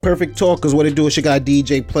Perfect Talk is what it do. It's your guy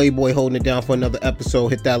DJ Playboy holding it down for another episode.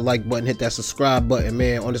 Hit that like button, hit that subscribe button,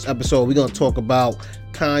 man. On this episode, we're gonna talk about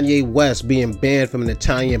Kanye West being banned from an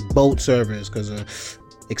Italian boat service because of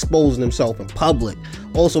exposing himself in public.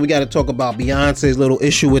 Also, we got to talk about Beyonce's little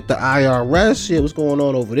issue with the IRS. Shit, what's going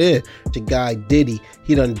on over there? Your guy Diddy,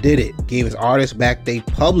 he done did it. Gave his artists back they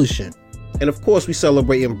publishing. And of course, we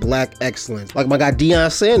celebrating black excellence. Like my guy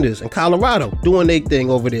Deion Sanders in Colorado doing their thing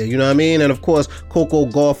over there, you know what I mean? And of course, Coco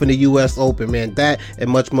Gauff in the US Open, man. That and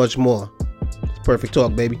much, much more. It's Perfect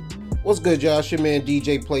Talk, baby. What's good, y'all? It's your man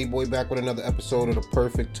DJ Playboy back with another episode of the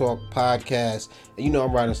Perfect Talk podcast. And you know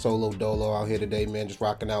I'm riding solo dolo out here today, man. Just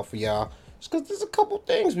rocking out for y'all. Just because there's a couple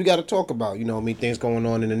things we got to talk about. You know what I mean? Things going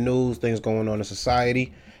on in the news, things going on in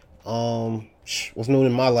society. What's new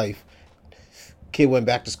in my life? Kid went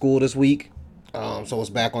back to school this week. So it's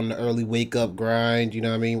back on the early wake up grind, you know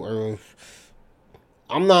what I mean?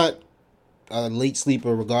 I'm not a late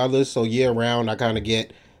sleeper regardless, so year round I kind of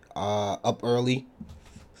get up early.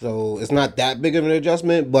 So it's not that big of an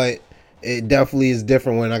adjustment, but it definitely is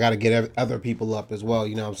different when I got to get other people up as well,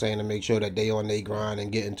 you know what I'm saying, to make sure that they on their grind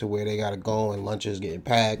and getting to where they got to go and lunch is getting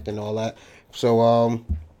packed and all that. So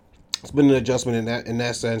it's been an adjustment in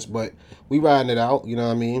that sense, but we riding it out, you know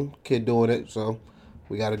what I mean? Kid doing it, so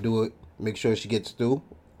we got to do it. Make sure she gets through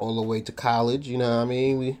all the way to college, you know what I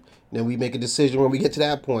mean? Then we make a decision when we get to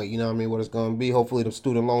that point, you know what I mean, what it's going to be. Hopefully the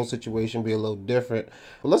student loan situation be a little different.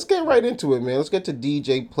 But let's get right into it, man. Let's get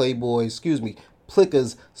to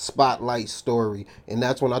Plicka's spotlight story. And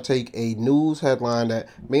that's when I take a news headline that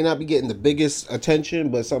may not be getting the biggest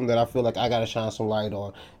attention, but something that I feel like I got to shine some light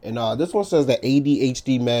on. And this one says that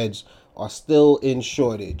ADHD meds are still in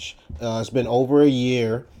shortage. It's been over a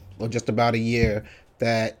year, or just about a year,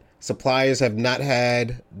 that suppliers have not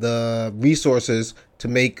had the resources to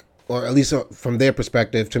make, or at least from their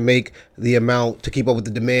perspective, to make the amount to keep up with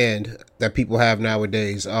the demand that people have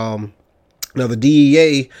nowadays. Now the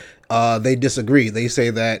DEA, they disagree. They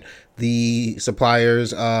say that the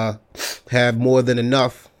suppliers have more than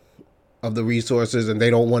enough of the resources and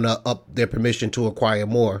they don't want to up their permission to acquire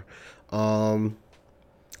more.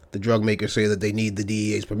 The drug makers say that they need the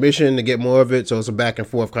DEA's permission to get more of it, so it's a back and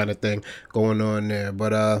forth kind of thing going on there.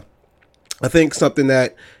 But I think something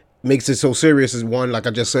that makes it so serious is, one, like I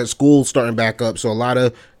just said, school's starting back up, so a lot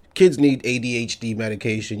of kids need ADHD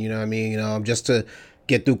medication, you know what I mean, just to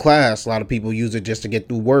get through class. A lot of people use it just to get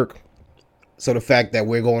through work. So the fact that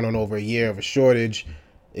we're going on over a year of a shortage,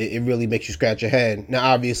 it really makes you scratch your head. Now,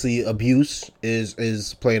 obviously, abuse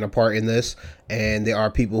is playing a part in this, and there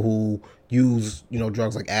are people who use,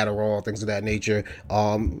 drugs like Adderall, things of that nature,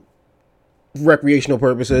 recreational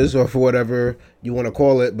purposes or for whatever you want to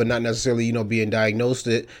call it, but not necessarily, being diagnosed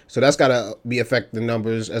it. So that's got to be affecting the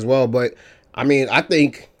numbers as well. But I mean, I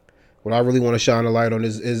think what I really want to shine a light on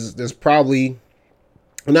is there's probably,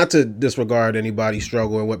 not to disregard anybody's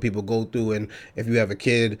struggle and what people go through. And if you have a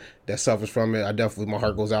kid that suffers from it, my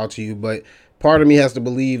heart goes out to you. But part of me has to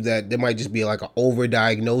believe that there might just be like an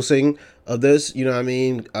over-diagnosing of this, you know what I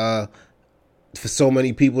mean? For so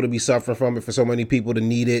many people to be suffering from it, for so many people to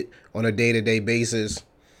need it on a day-to-day basis,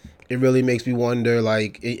 it really makes me wonder,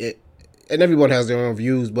 like, and everyone has their own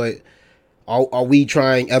views, but are we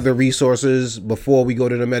trying other resources before we go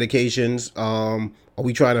to the medications? Are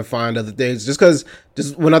we trying to find other things?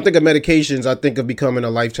 Just when I think of medications, I think of becoming a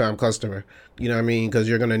lifetime customer, you know what I mean? Because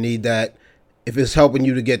you're going to need that. If it's helping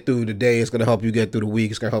you to get through the day, it's going to help you get through the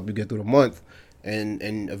week, it's going to help you get through the month. And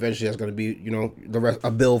eventually that's going to be, a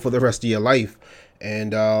bill for the rest of your life.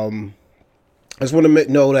 And I just want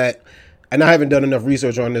to know that, and I haven't done enough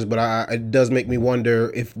research on this, but it does make me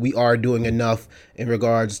wonder if we are doing enough in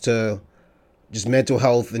regards to just mental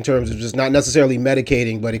health, in terms of just not necessarily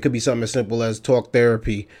medicating, but it could be something as simple as talk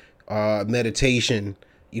therapy, meditation,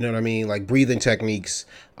 you know what I mean? Like breathing techniques,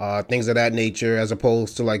 things of that nature, as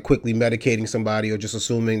opposed to like quickly medicating somebody or just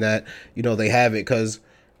assuming that, they have it. Because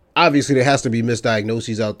obviously there has to be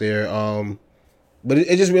misdiagnoses out there, but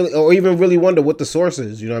it just really, or even really wonder what the source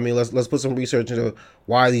is. You know what I mean? Let's put some research into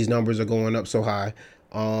why these numbers are going up so high.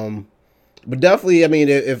 But definitely, I mean,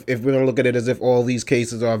 if we're gonna look at it as if all these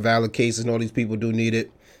cases are valid cases and all these people do need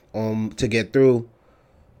it to get through,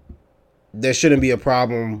 there shouldn't be a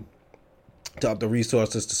problem to up the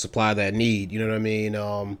resources to supply that need. You know what I mean?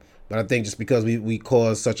 But I think just because we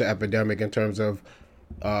caused such an epidemic in terms of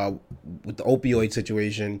with the opioid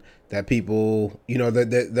situation, that people,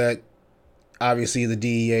 that obviously the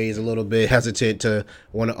DEA is a little bit hesitant to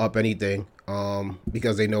want to up anything,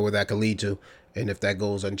 because they know where that could lead to, and if that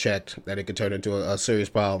goes unchecked, that it could turn into a serious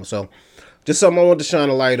problem. So just something I want to shine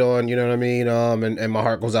a light on, you know what I mean? And my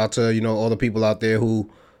heart goes out to, all the people out there who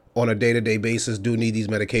on a day-to-day basis do need these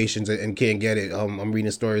medications and can't get it. I'm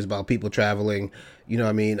reading stories about people traveling, you know what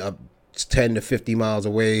I mean, up 10 to 50 miles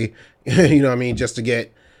away, you know what I mean, just to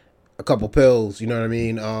get a couple pills, you know what I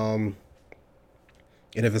mean. And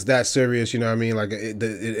if it's that serious, you know what I mean, like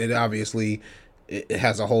it obviously it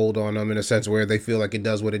has a hold on them in a sense where they feel like it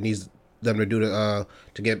does what it needs them to do to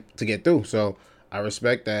get through. So I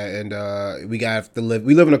respect that, and we got to live.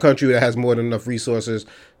 We live in a country that has more than enough resources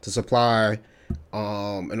to supply,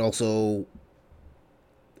 and also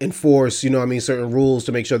enforce, you know what I mean, certain rules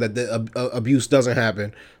to make sure that the abuse doesn't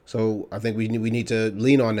happen. So I think we need to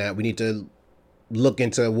lean on that. We need to look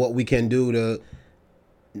into what we can do to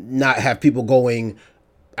not have people going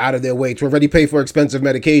out of their way to already pay for expensive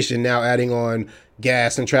medication, now adding on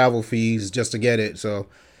gas and travel fees just to get it. So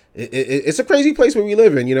it's a crazy place where we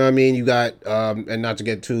live in, you know what I mean? You got, and not to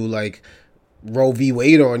get too like Roe v.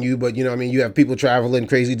 Wade on you, but you know what I mean? You have people traveling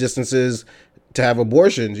crazy distances to have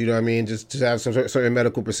abortions, you know what I mean? Just to have some certain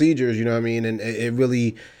medical procedures, you know what I mean? And it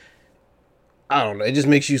really, I don't know, it just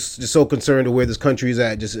makes you just so concerned with where this country is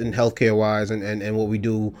at, just in healthcare wise, and what we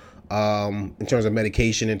do in terms of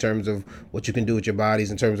medication, in terms of what you can do with your bodies,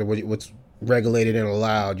 in terms of what's regulated and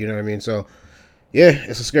allowed, you know what I mean? So, yeah,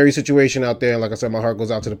 it's a scary situation out there. Like I said, my heart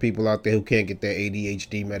goes out to the people out there who can't get their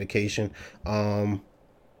ADHD medication.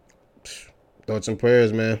 Thoughts and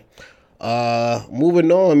prayers, man.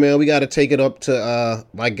 Moving on, man, we got to take it up to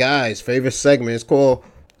my guy's favorite segment. It's called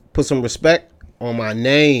Put Some Respect on My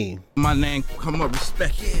Name. My name, come up,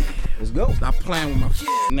 respect. Yeah. Let's go. Stop playing with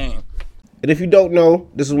my name. And if you don't know,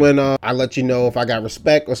 this is when I let you know if I got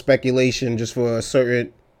respect or speculation just for a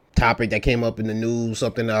certain topic that came up in the news,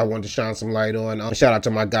 something that I wanted to shine some light on. Shout out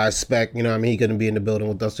to my guy Spec. You know what I mean? He couldn't be in the building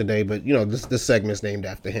with us today, but you know, this segment's named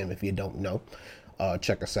after him if you don't know.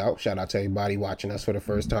 Check us out. Shout out to everybody watching us for the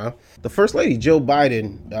first time. The First Lady, Jill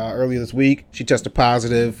Biden, earlier this week, she tested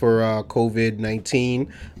positive for COVID-19.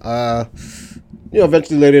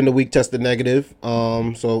 Eventually later in the week tested negative.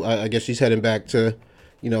 So I guess she's heading back to,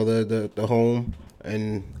 you know, the home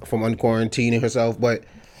and from unquarantining herself. But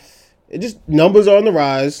it just, numbers are on the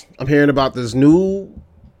rise. I'm hearing about this new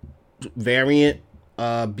variant,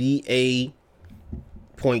 BA.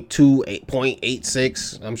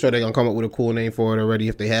 0.86. I'm sure they're gonna come up with a cool name for it already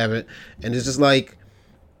if they haven't. And it's just like,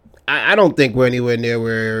 I don't think we're anywhere near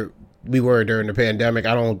where we were during the pandemic.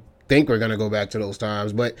 I don't think we're gonna go back to those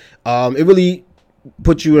times. But it really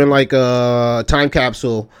puts you in like a time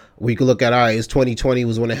capsule where you can look at, all right, it's 2020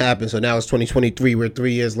 was when it happened, so now it's 2023. We're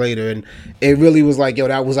 3 years later, and it really was like, yo,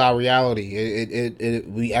 that was our reality.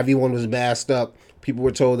 Everyone was masked up. People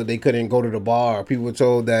were told that they couldn't go to the bar. People were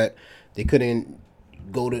told that they couldn't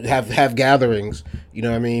go to have gatherings, you know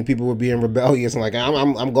what I mean? People were being rebellious and like,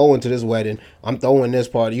 I'm going to this wedding, I'm throwing this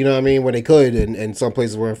party, you know what I mean? When they could, and some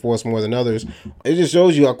places were enforced more than others. It just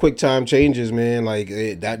shows you how quick time changes, man. Like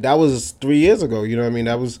that was 3 years ago, you know what I mean?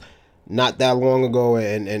 That was not that long ago,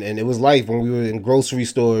 and it was life when we were in grocery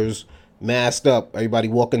stores, masked up, everybody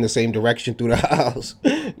walking the same direction through the house,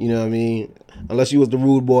 you know what I mean? Unless you was the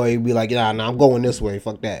rude boy, you'd be like, nah, I'm going this way,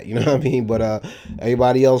 fuck that, you know what I mean? But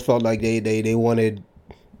everybody else felt like they wanted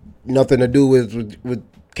nothing to do with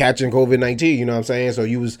catching COVID-19, you know what I'm saying? So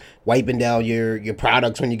you was wiping down your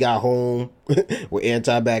products when you got home with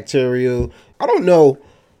antibacterial. I don't know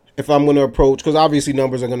if I'm going to approach, because obviously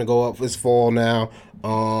numbers are going to go up. It's fall now.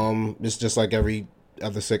 It's just like every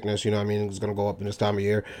other sickness, you know what I mean? It's going to go up in this time of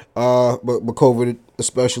year. But COVID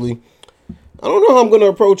especially, I don't know how I'm going to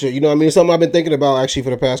approach it. You know what I mean? It's something I've been thinking about actually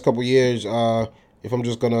for the past couple of years. If I'm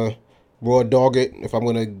just going to raw dog it, if I'm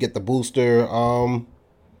going to get the booster,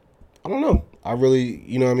 I don't know. I really,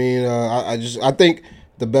 you know what I mean? I think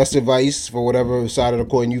the best advice for whatever side of the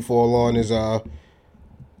coin you fall on is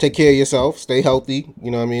take care of yourself, stay healthy, you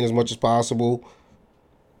know what I mean, as much as possible.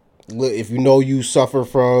 If you know you suffer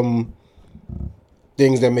from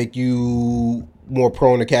things that make you more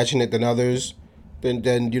prone to catching it than others,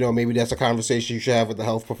 then you know, maybe that's a conversation you should have with the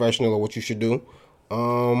health professional or what you should do.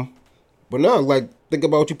 But no, like, think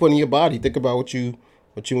about what you put in your body. Think about what you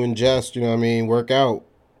ingest, you know what I mean? Work out.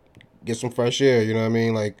 Get some fresh air, you know what I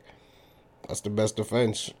mean? Like, that's the best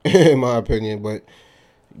defense, in my opinion. But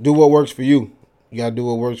do what works for you. You gotta do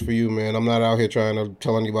what works for you, man. I'm not out here trying to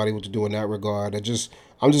tell anybody what to do in that regard.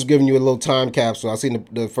 I'm just giving you a little time capsule. I seen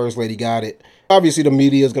the First Lady got it. Obviously, the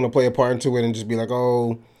media is gonna play a part into it and just be like,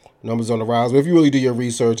 oh, numbers on the rise. But if you really do your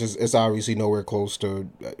research, it's obviously nowhere close to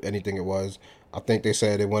anything it was. I think they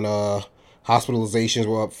said it went hospitalizations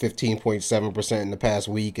were up 15.7% in the past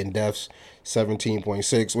week, and deaths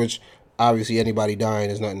 17.6%, which obviously anybody dying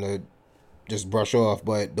is nothing to just brush off,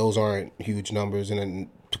 but those aren't huge numbers, and then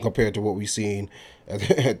compared to what we've seen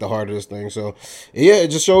at the heart of this thing. So, yeah,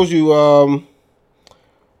 it just shows you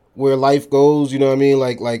where life goes. You know what I mean?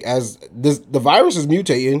 Like as the virus is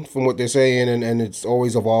mutating from what they're saying, and it's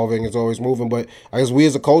always evolving, it's always moving. But I guess we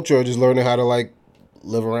as a culture are just learning how to like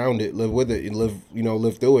live around it, live with it, and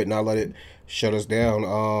live through it, not let it shut us down.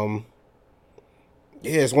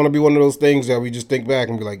 Yeah, it's going to be one of those things that we just think back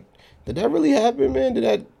and be like, did that really happen, man? Did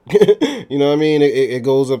that, you know what I mean? It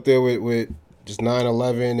goes up there with just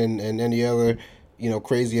 9/11 and any other,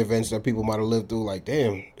 crazy events that people might have lived through. Like,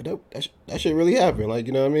 damn, that shit really happened. Like,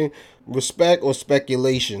 you know what I mean? Respect or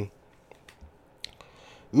speculation.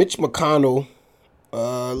 Mitch McConnell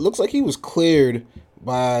looks like he was cleared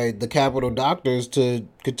by the Capitol doctors to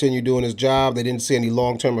continue doing his job. They didn't see any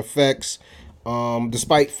long-term effects,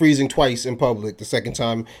 despite freezing twice in public, the second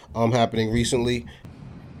time happening recently.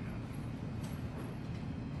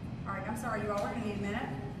 All right, I'm sorry, you all are going to need a minute.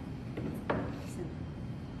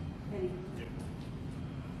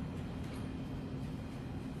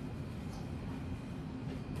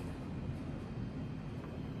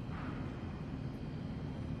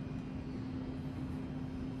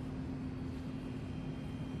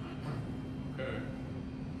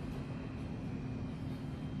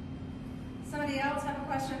 Somebody else have a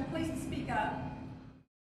question? Please speak up.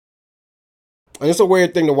 And it's a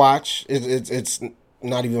weird thing to watch. It's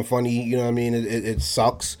not even funny. You know what I mean? It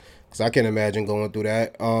sucks because I can't imagine going through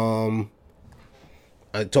that.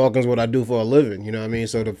 Talking's what I do for a living. You know what I mean?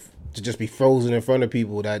 So to just be frozen in front of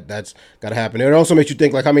people, that's got to happen. It also makes you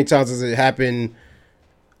think, like, how many times does it happen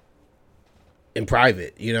in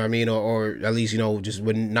private? You know what I mean? Or at least, just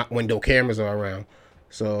when not window cameras are around.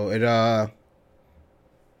 So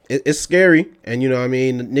it's scary. And, you know what I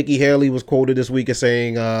mean? Nikki Haley was quoted this week as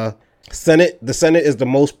saying, the Senate is the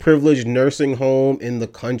most privileged nursing home in the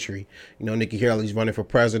country. Nikki Haley's running for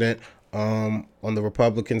president on the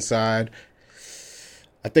Republican side.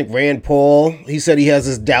 I think Rand Paul, he said he has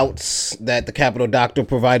his doubts that the Capitol doctor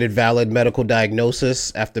provided valid medical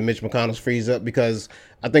diagnosis after Mitch McConnell's freeze up, because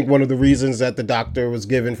I think one of the reasons that the doctor was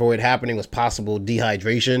given for it happening was possible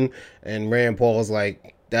dehydration. And Rand Paul's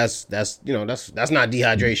like, that's not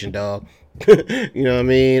dehydration, dog. You know what I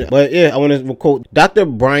mean? But yeah, I want to quote Dr.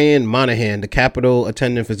 Brian Monahan, the Capitol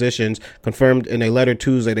attending physicians, confirmed in a letter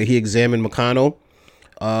Tuesday that he examined McConnell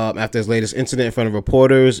after his latest incident in front of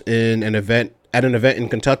reporters in an event in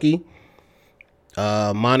Kentucky.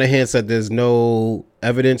 Monahan said there's no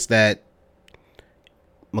evidence that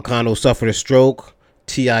McConnell suffered a stroke,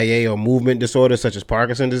 TIA, or movement disorder such as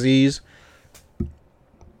Parkinson's disease.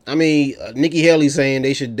 I mean, Nikki Haley saying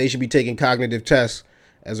they should be taking cognitive tests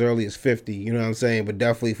as early as 50, you know what I'm saying? But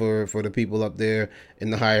definitely for the people up there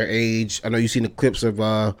in the higher age. I know you've seen the clips of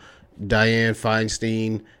Dianne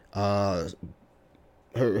Feinstein,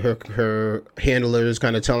 her handlers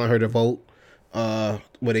kind of telling her to vote,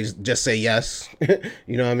 where they just say yes.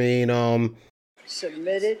 You know what I mean?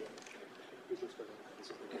 Submitted.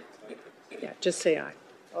 Yeah, just say aye.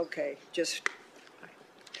 Okay, just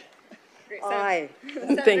aye.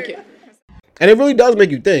 Thank you. And it really does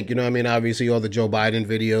make you think, you know what I mean? Obviously, all the Joe Biden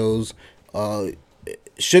videos.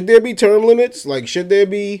 Should there be term limits? Like, should there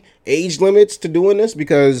be age limits to doing this?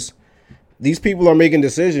 Because these people are making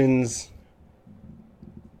decisions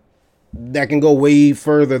that can go way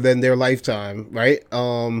further than their lifetime, right?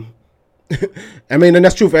 I mean, and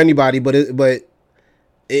that's true for anybody, but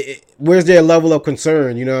where's their level of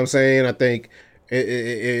concern? You know what I'm saying? I think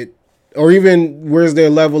or even where's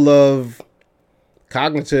their level of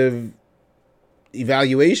cognitive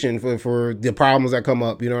evaluation for the problems that come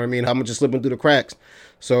up? You know what I mean? How much is slipping through the cracks?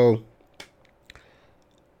 So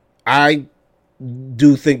I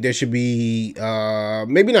do think there should be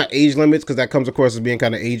maybe not age limits, because that comes across as being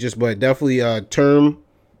kind of ageist, but definitely term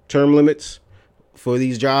limits for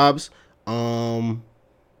these jobs. Or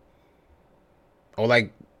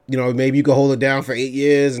like, maybe you could hold it down for 8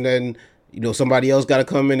 years and then somebody else got to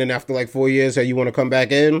come in, and after like 4 years, say you want to come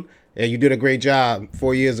back in. Yeah, you did a great job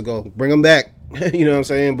 4 years ago. Bring them back. You know what I'm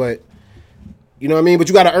saying? But you know what I mean? But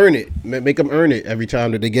you got to earn it. Make them earn it every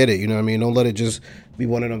time that they get it. You know what I mean? Don't let it just be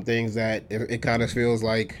one of them things that it kind of feels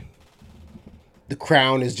like the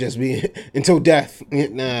crown is just being until death.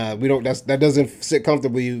 Nah, we don't. That doesn't sit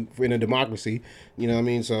comfortably in a democracy. You know what I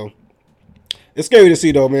mean? So it's scary to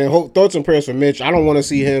see, though, man. Thoughts and prayers for Mitch. I don't want to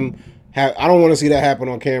see him. I don't want to see that happen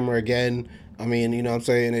on camera again. I mean, you know what I'm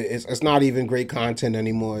saying? It's not even great content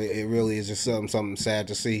anymore. It really is just something sad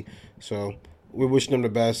to see. So we're wishing him the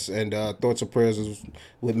best, and thoughts and prayers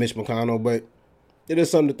with Mitch McConnell. But it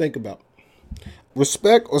is something to think about.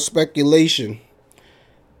 Respect or speculation?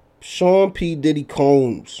 Sean P. Diddy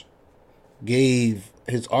Combs gave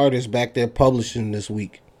his artists back there publishing this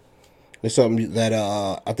week. It's something that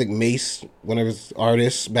I think Mace, one of his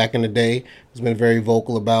artists back in the day, has been very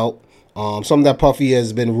vocal about. Something that Puffy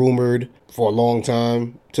has been rumored for a long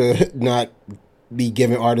time to not be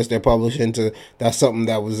giving artists their publishing. That's something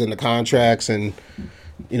that was in the contracts, and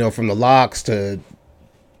from the Locks to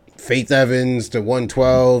Faith Evans to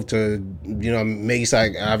 112 to Mace,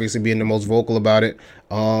 obviously being the most vocal about it.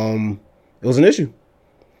 It was an issue.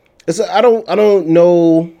 I don't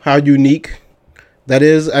know how unique that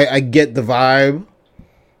is. I get the vibe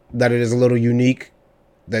that it is a little unique,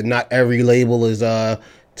 that not every label is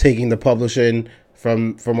taking the publishing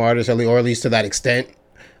from artists, or at least to that extent.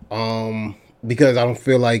 Because I don't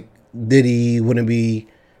feel like Diddy wouldn't be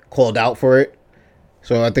called out for it.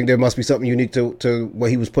 So I think there must be something unique to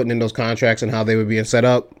what he was putting in those contracts and how they were being set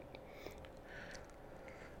up.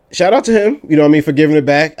 Shout out to him, for giving it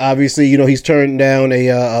back. Obviously, he's turned down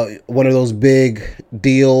a one of those big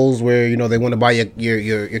deals where, they want to buy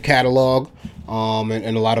your catalog.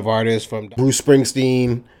 And a lot of artists from Bruce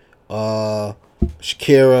Springsteen,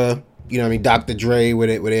 Shakira, Dr. Dre, where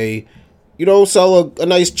they sell a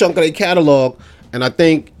nice chunk of their catalog. And I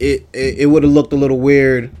think it would have looked a little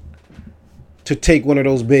weird to take one of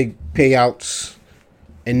those big payouts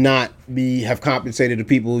and not have compensated the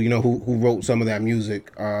people, who wrote some of that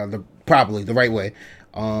music properly, the right way.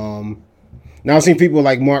 Now I've seen people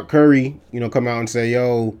like Mark Curry, come out and say,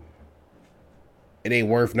 yo, it ain't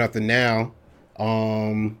worth nothing now.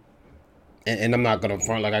 And I'm not going to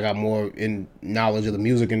front like I got more in knowledge of the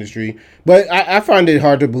music industry. But I find it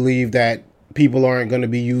hard to believe that people aren't going to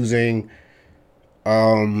be using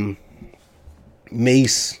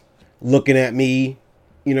Mace looking at me,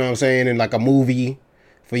 in like a movie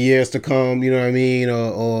for years to come,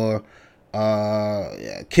 or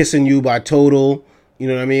Kissing You by Total,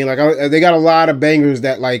 like they got a lot of bangers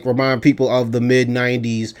that like remind people of the mid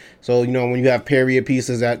 90s. So, when you have period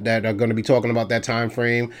pieces that are going to be talking about that time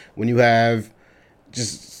frame, when you have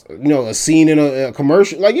just, a scene in a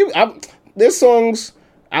commercial, like there's songs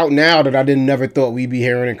out now that I never thought we'd be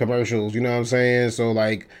hearing in commercials, So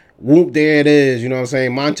like, whoop, there it is,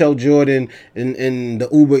 Montel Jordan in the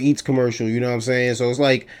Uber Eats commercial, So it's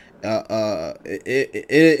like,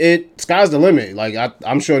 it sky's the limit. Like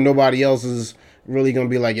I'm sure nobody else is really gonna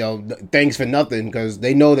be like, yo, thanks for nothing, because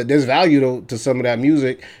they know that there's value to some of that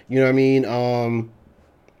music.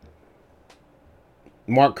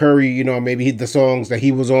 Mark Curry, maybe the songs that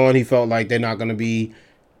he was on, he felt like they're not gonna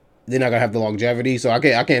have the longevity. So I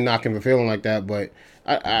can't knock him for feeling like that, but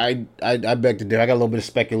I beg to differ. I got a little bit of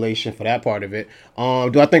speculation for that part of it.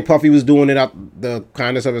 Do I think Puffy was doing it out the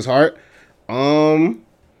kindness of his heart?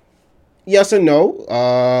 Yes and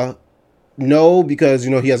no. No, because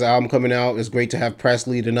he has an album coming out. It's great to have press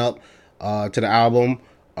leading up to the album.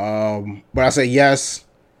 But I say yes.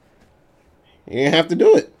 You didn't have to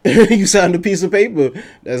do it. You signed a piece of paper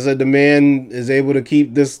that said the man is able to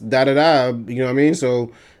keep this da-da-da. You know what I mean?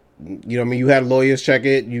 So, you had lawyers check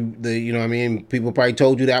it. People probably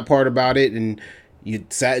told you that part about it, and you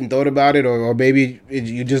sat and thought about it, or maybe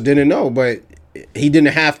you just didn't know. But he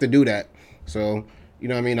didn't have to do that. So,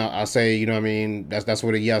 I'll say, that's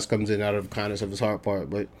where the yes comes in, out of kindness of his heart part.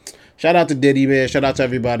 But shout out to Diddy, man. Shout out to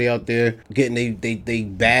everybody out there getting they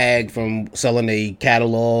bag from selling their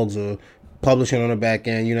catalogs or publishing on the back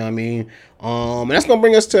end, And that's going to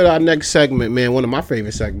bring us to our next segment, man. One of my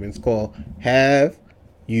favorite segments, called Have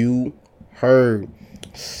You Heard?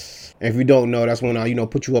 And if you don't know, that's when I,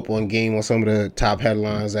 put you up on game on some of the top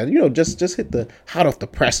headlines that, just hit the hot off the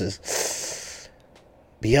presses.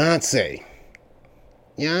 Beyonce,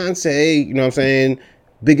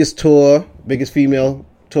 biggest female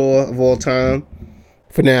tour of all time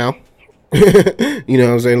for now. A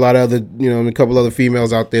lot of other, a couple other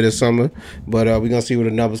females out there this summer, but we're gonna see what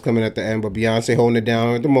the numbers coming at the end. But Beyonce holding it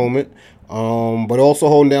down at the moment, but also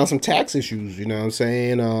holding down some tax issues.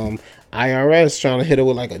 IRS trying to hit her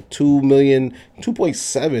with like a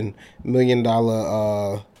 $2.7 million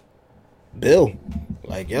bill.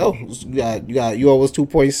 Like, yo, you owe us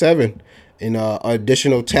 2.7 in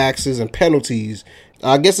additional taxes and penalties.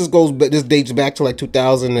 I guess this dates back to like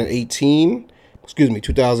 2019.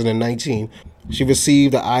 She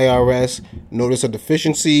received the IRS notice of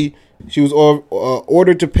deficiency. She was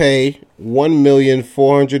ordered to pay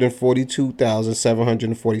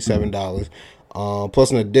 $1,442,747,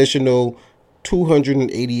 plus an additional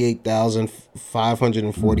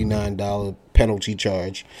 $288,549 penalty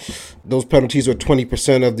charge. Those penalties were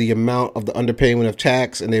 20% of the amount of the underpayment of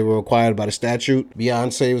tax, and they were required by the statute.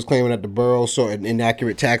 Beyonce was claiming that the borough saw an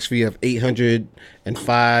inaccurate tax fee of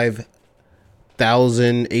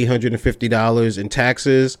 $805,850 in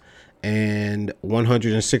taxes, and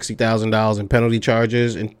 $160,000 in penalty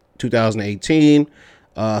charges in 2018.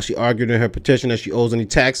 She argued in her petition that she owes any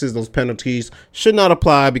taxes. Those penalties should not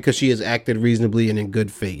apply because she has acted reasonably and in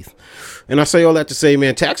good faith. And I say all that to say,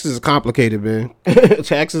 man, taxes is complicated, man.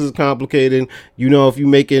 Taxes is complicated. You know, if you're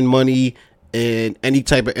making money in any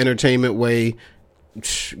type of entertainment way,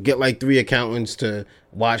 get like 3 accountants to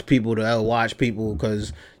watch people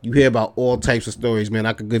because you hear about all types of stories, man.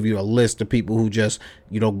 I could give you a list of people who just,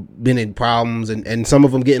 you know, been in problems and some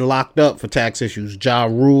of them getting locked up for tax issues. Ja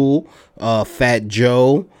Rule, Fat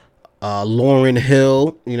Joe, Lauryn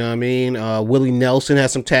Hill, you know what I mean? Willie Nelson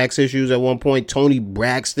had some tax issues at one point. Tony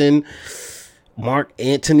Braxton, Mark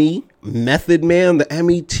Anthony, Method Man, the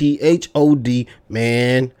METHOD,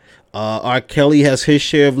 man. R. Kelly has his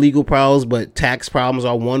share of legal problems, but tax problems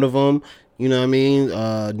are one of them. You know what I mean?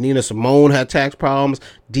 Nina Simone had tax problems.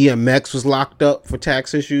 DMX was locked up for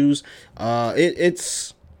tax issues.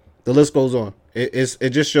 It's the list goes on. It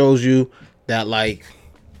just shows you that, like,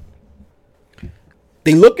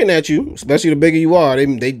 they looking at you, especially the bigger you are.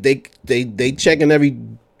 They checking every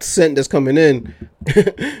cent that's coming in.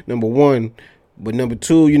 Number one. But number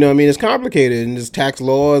two, you know what I mean, it's complicated, and there's tax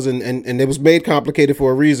laws, and it was made complicated for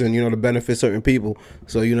a reason, you know, to benefit certain people.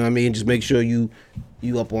 So, you know what I mean, just make sure you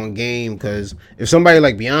up on game, because if somebody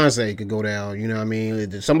like Beyonce could go down, you know what I mean,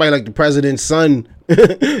 if somebody like the president's son,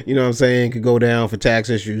 you know what I'm saying, could go down for tax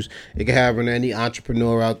issues, it could happen to any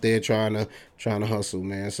entrepreneur out there trying to hustle,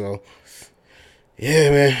 man. So, yeah,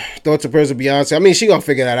 man, thoughts of President Beyonce. I mean, she gonna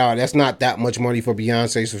figure that out. That's not that much money for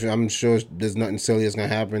Beyonce, so I'm sure there's nothing silly that's gonna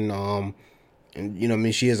happen. And, you know what I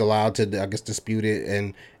mean, she is allowed to, I guess, dispute it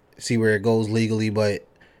and see where it goes legally. But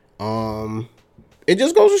it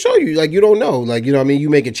just goes to show you, like, you don't know. Like, you know what I mean? You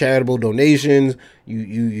making charitable donations.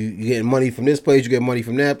 You getting money from this place. You get money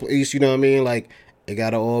from that place. You know what I mean? Like, it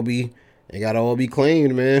gotta all be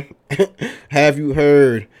claimed, man. Have you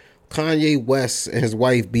heard Kanye West and his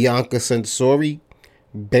wife, Bianca Censori,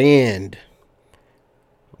 banned?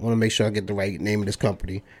 I want to make sure I get the right name of this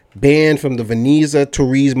company. Banned from the Veneza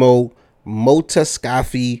Turismo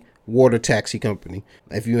Motoscafi water taxi company.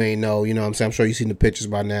 If you ain't know, you know what I'm saying, I'm sure you've seen the pictures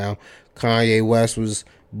by now. Kanye West was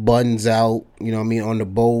buns out, you know what I mean, on the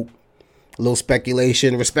boat. A little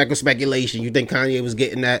speculation, respect of speculation. You think Kanye was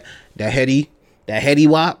getting that heady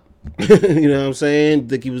wop? You know what I'm saying?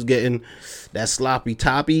 Think he was getting that sloppy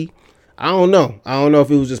toppy? I don't know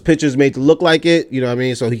if it was just pictures made to look like it, you know what I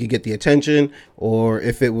mean, so he could get the attention, or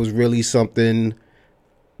if it was really something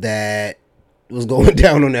that was going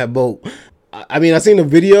down on that boat. I mean, I seen the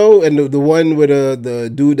video, and the one where the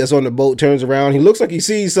dude that's on the boat turns around. He looks like he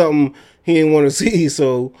sees something he didn't want to see.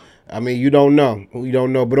 So, I mean, you don't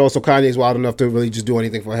know. But also, Kanye's wild enough to really just do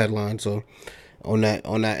anything for a headline. So, on that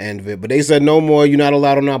end of it. But they said no more. You're not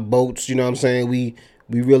allowed on our boats. You know what I'm saying? We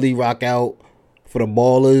really rock out for the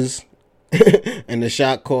ballers and the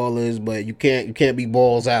shot callers, but you can't be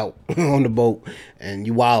balls out on the boat, and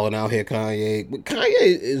you wilding out here, Kanye. But Kanye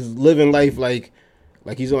is living life like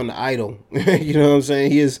he's on the Idol. You know what I'm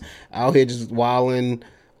saying? He is out here just wilding.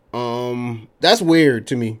 That's weird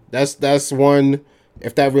to me. That's one.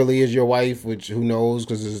 If that really is your wife, which who knows?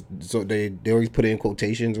 Because so they always put it in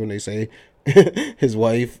quotations when they say his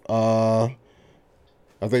wife. I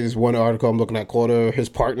think there's one article I'm looking at called her his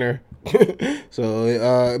partner.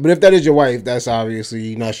 So, but if that is your wife, that's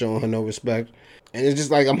obviously not showing her no respect. And it's just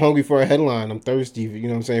like, I'm hungry for a headline. I'm thirsty, you know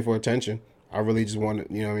what I'm saying, for attention. I really just want it,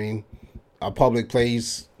 you know what I mean? A public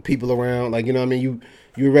place, people around, like, you know what I mean?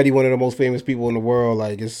 You're already one of the most famous people in the world.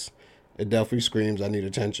 Like, it definitely screams, I need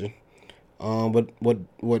attention. But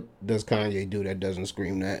what does Kanye do that doesn't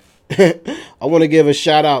scream that? I want to give a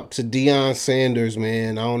shout out to Deion Sanders,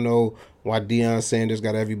 man. I don't know why Deion Sanders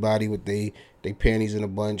got everybody with they panties in a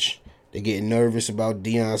bunch. They get nervous about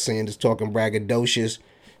Deion Sanders talking braggadocious.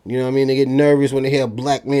 You know what I mean? They get nervous when they hear a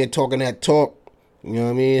black man talking that talk. You know what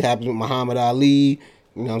I mean? It happens with Muhammad Ali.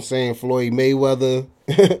 You know what I'm saying? Floyd Mayweather.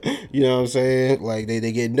 You know what I'm saying? Like,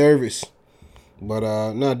 they get nervous. But,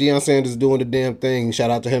 no, Deion Sanders is doing the damn thing.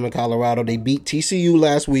 Shout out to him in Colorado. They beat TCU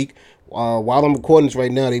last week. While I'm recording this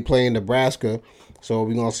right now, they play in Nebraska. So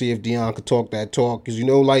we're going to see if Deion can talk that talk. Because, you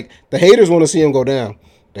know, like, the haters want to see him go down.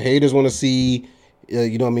 The haters want to see,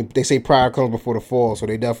 you know what I mean? They say pride comes before the fall, so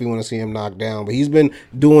they definitely want to see him knocked down. But he's been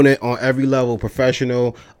doing it on every level,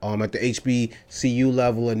 professional, at the HBCU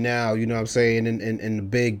level, and now, you know what I'm saying, in the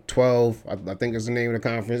Big 12, I think is the name of the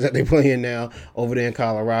conference that they play in now, over there in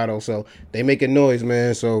Colorado. So they making noise,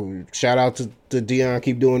 man. So shout out to Deion,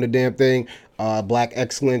 keep doing the damn thing. Black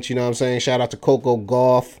excellence, you know what I'm saying? Shout out to Coco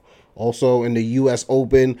Gauff. Also in the U.S.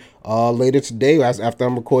 Open later today, after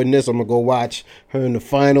I'm recording this, I'm going to go watch her in the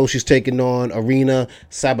final. She's taking on Arina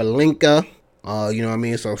Sabalenka. You know what I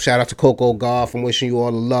mean? So shout out to Coco Gauff. I'm wishing you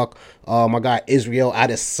all the luck. My guy Israel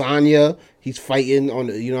Adesanya, he's fighting on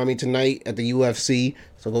the, you know what I mean, tonight at the UFC.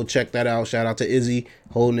 So go check that out. Shout out to Izzy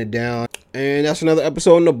holding it down. And that's another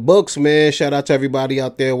episode in the books, man. Shout out to everybody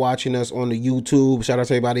out there watching us on the YouTube. Shout out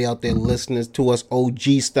to everybody out there listening to us OG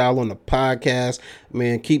style on the podcast.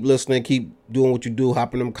 Man, keep listening. Keep doing what you do.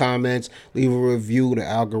 Hop in them comments. Leave a review. The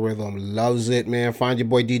algorithm loves it, man. Find your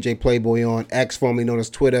boy DJ Playboy on X, formerly known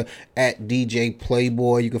as Twitter, at DJ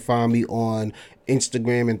Playboy. You can find me on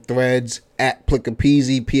Instagram and Threads at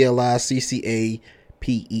Plickapeezy, PLICCAPEEZY.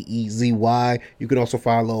 You can also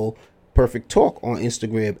follow Perfect Talk on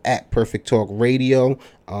Instagram at Perfect Talk Radio.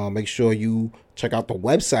 Make sure you check out the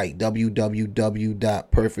website,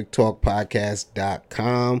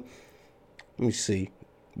 www.perfecttalkpodcast.com. Let me see.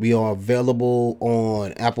 We are available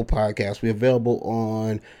on Apple Podcasts. We're available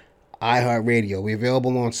on iHeartRadio. We're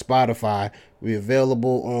available on Spotify. We're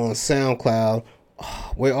available on SoundCloud.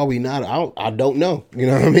 Where are we now? I don't know. You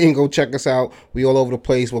know what I mean? Go check us out. We all over the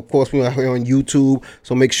place. Well, of course, we're here on YouTube.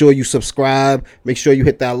 So make sure you subscribe. Make sure you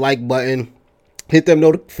hit that like button. Hit them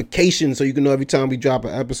notifications so you can know every time we drop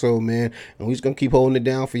an episode, man. And we just going to keep holding it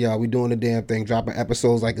down for y'all. We doing the damn thing. Dropping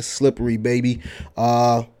episodes like it's slippery, baby.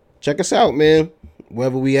 Check us out, man.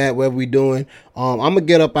 Wherever we at, wherever we doing. I'm going to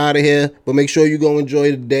get up out of here. But make sure you go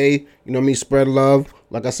enjoy the day. You know what I mean? Spread love.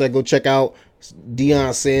 Like I said, go check out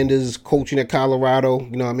Deion Sanders coaching at Colorado.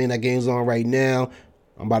 You know what I mean? That game's on right now.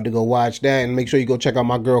 I'm about to go watch that. And make sure you go check out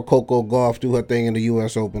my girl Coco Gauff do her thing in the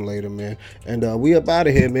U.S. Open later, man. And we up out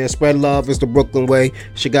of here, man. Spread love. It's the Brooklyn way.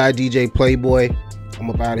 It's your guy DJ Playboy.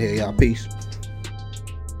 I'm up out of here, y'all. Peace.